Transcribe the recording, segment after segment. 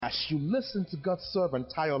as you listen to God's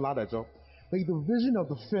servant Tayo Ladejo, may the vision of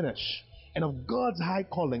the finish and of God's high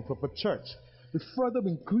calling for the church be further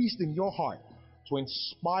increased in your heart to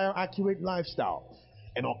inspire accurate lifestyle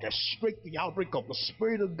and orchestrate the outbreak of the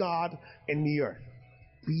Spirit of God in the earth.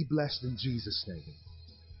 Be blessed in Jesus' name.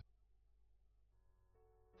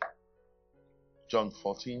 John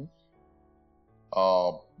 14.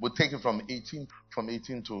 We'll take it from 18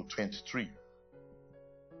 to 23.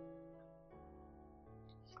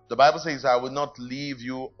 The Bible says, I will not leave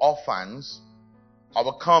you orphans. I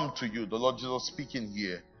will come to you. The Lord Jesus speaking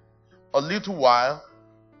here. A little while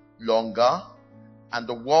longer, and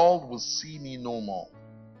the world will see me no more.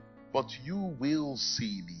 But you will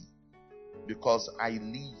see me, because I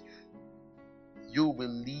live. You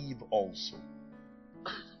will live also.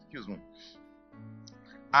 Excuse me.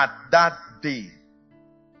 At that day,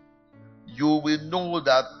 you will know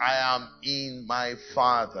that I am in my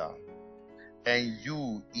Father, and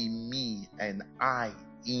you in me, and I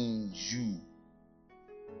in you.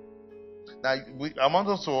 Now, I want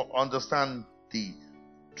us to understand the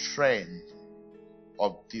trend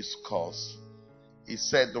of discourse. He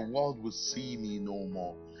said, the world will see me no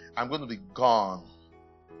more. I'm going to be gone.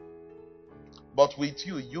 But with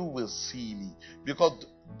you, you will see me. Because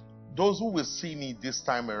those who will see me this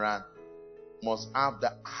time around must have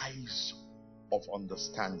the eyes of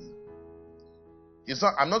understanding. It's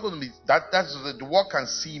not, I'm not going to be, that's the world can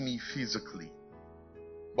see me physically.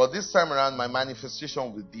 But this time around, my manifestation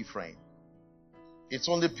will be different. It's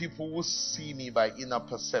only people who see me by inner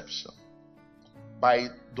perception, by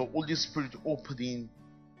the Holy Spirit opening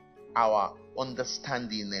our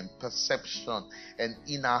understanding and perception and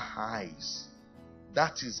inner eyes.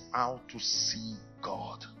 That is how to see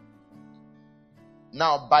God.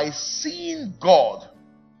 Now, by seeing God,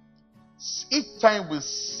 each time we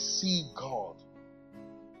see God,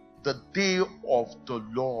 the day of the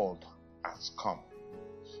Lord has come.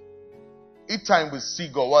 Each time we see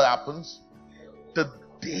God, what happens? The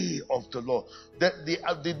day of the Lord. The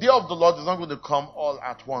day of the Lord is not going to come all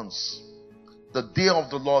at once. The day of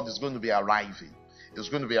the Lord is going to be arriving. It's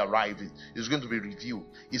going to be arriving. It's going to be revealed.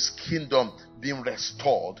 His kingdom being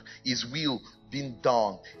restored. His will being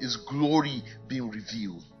done. His glory being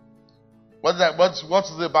revealed. What's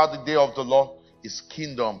it about the day of the Lord? His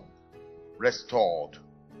kingdom restored.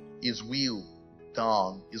 His will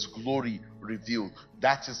done. His glory revealed.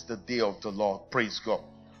 That is the day of the Lord. Praise God.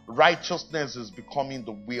 Righteousness is becoming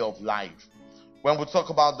the way of life. When we talk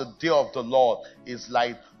about the day of the Lord, it's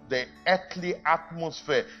like the earthly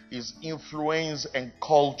atmosphere is influenced and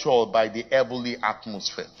cultured by the heavenly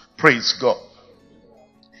atmosphere. Praise God.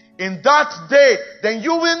 In that day, then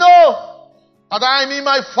you will know that I am in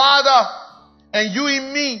my Father, and you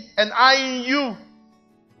in me, and I in you.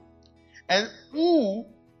 And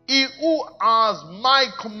he who has my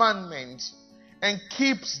commandments and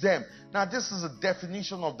keeps them. Now, this is a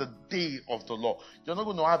definition of the day of the Lord. You're not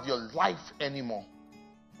going to have your life anymore.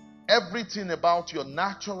 Everything about your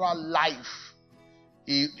natural life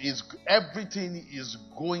everything is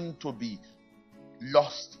going to be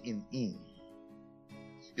lost in Him.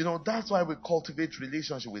 You know, that's why we cultivate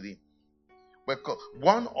relationship with Him.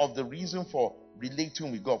 One of the reasons for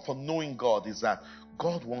relating with God, for knowing God, is that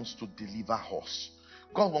God wants to deliver us.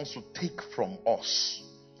 God wants to take from us.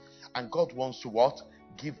 And God wants to what?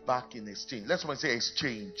 Give back in exchange. Let's say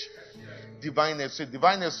exchange. Divine exchange.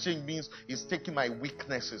 Divine exchange means He's taking my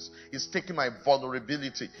weaknesses. He's taking my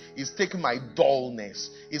vulnerability. He's taking my dullness.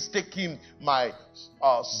 He's taking my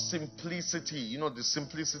simplicity. You know, the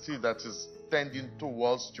simplicity that is tending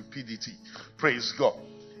towards stupidity. Praise God.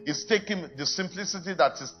 He's taking the simplicity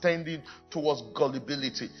that is tending towards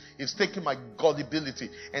gullibility. He's taking my gullibility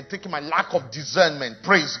and taking my lack of discernment.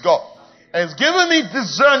 Praise God. And He's giving me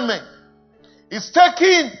discernment. He's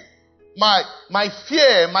taking my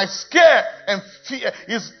fear, my scare and fear.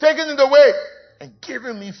 He's taking it away and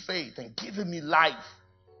giving me faith and giving me life.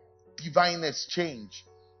 Divine exchange.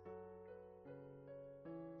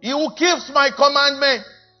 He who keeps my commandment.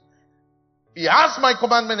 He has my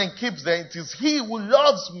commandment and keeps them. It is He who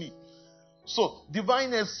loves me. So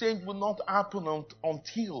divine exchange will not happen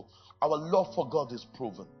until our love for God is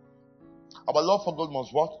proven. Our love for God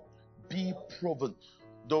must what? Be proven.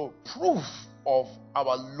 The proof of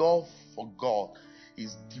our love for God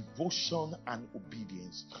is devotion and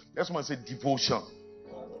obedience. That's why I say devotion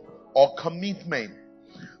or commitment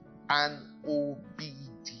and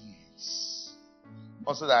obedience.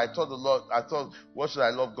 Also, that I thought what should I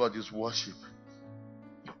love God is worship.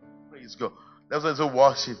 Praise God. That's why I say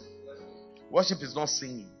worship. Worship is not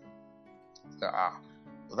singing. The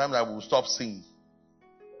time that we will stop singing.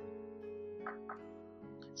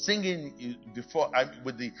 Singing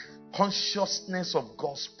with the consciousness of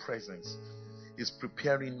God's presence is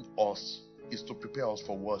to prepare us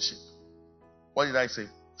for worship. What did I say?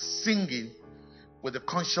 Singing with the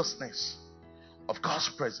consciousness of God's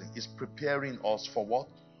presence is preparing us for what?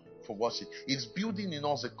 For worship. It's building in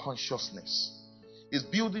us a consciousness. It's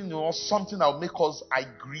building in us something that will make us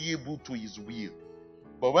agreeable to His will.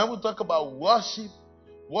 But when we talk about worship,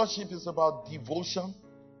 worship is about devotion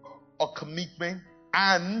or commitment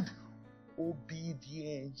and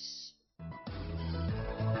obedience.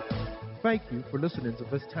 Thank you for listening to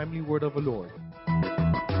this timely word of the Lord.